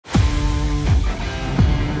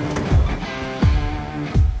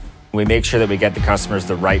we make sure that we get the customers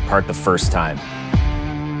the right part the first time.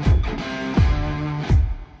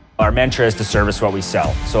 Our mantra is to service what we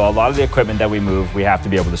sell. So a lot of the equipment that we move, we have to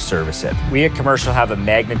be able to service it. We at Commercial have a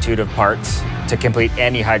magnitude of parts to complete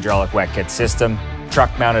any hydraulic wet kit system,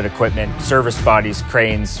 truck-mounted equipment, service bodies,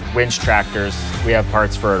 cranes, winch tractors. We have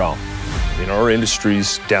parts for it all. In our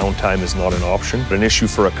industries, downtime is not an option. An issue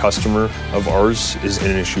for a customer of ours is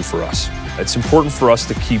an issue for us. It's important for us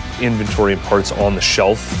to keep inventory and parts on the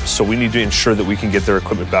shelf, so we need to ensure that we can get their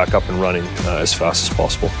equipment back up and running as fast as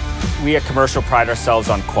possible. We at Commercial pride ourselves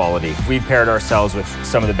on quality. We've paired ourselves with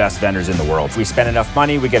some of the best vendors in the world. If we spend enough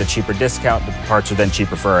money, we get a cheaper discount. The parts are then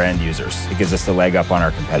cheaper for our end users. It gives us the leg up on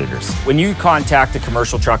our competitors. When you contact a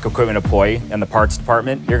Commercial truck equipment employee in the parts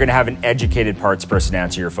department, you're going to have an educated parts person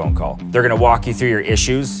answer your phone call. They're going to walk you through your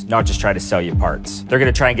issues, not just try to sell you parts. They're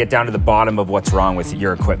going to try and get down to the bottom of what's wrong with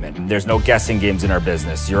your equipment. There's no guessing games in our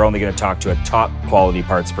business. You're only going to talk to a top quality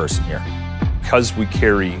parts person here. Because we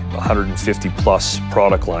carry 150 plus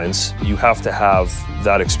product lines, you have to have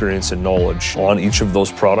that experience and knowledge on each of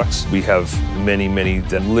those products. We have many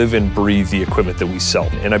that live and breathe the equipment that we sell.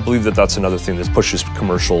 And I believe that that's another thing that pushes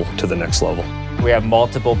Commercial to the next level. We have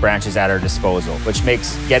multiple branches at our disposal, which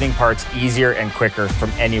makes getting parts easier and quicker from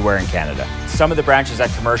anywhere in Canada. Some of the branches at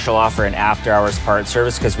Commercial offer an after-hours parts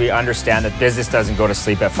service because we understand that business doesn't go to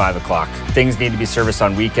sleep at 5 o'clock. Things need to be serviced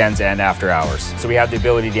on weekends and after hours. So we have the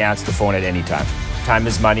ability to answer the phone at any time. Time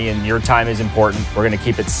is money and your time is important. We're going to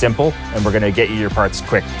keep it simple and we're going to get you your parts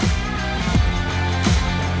quick.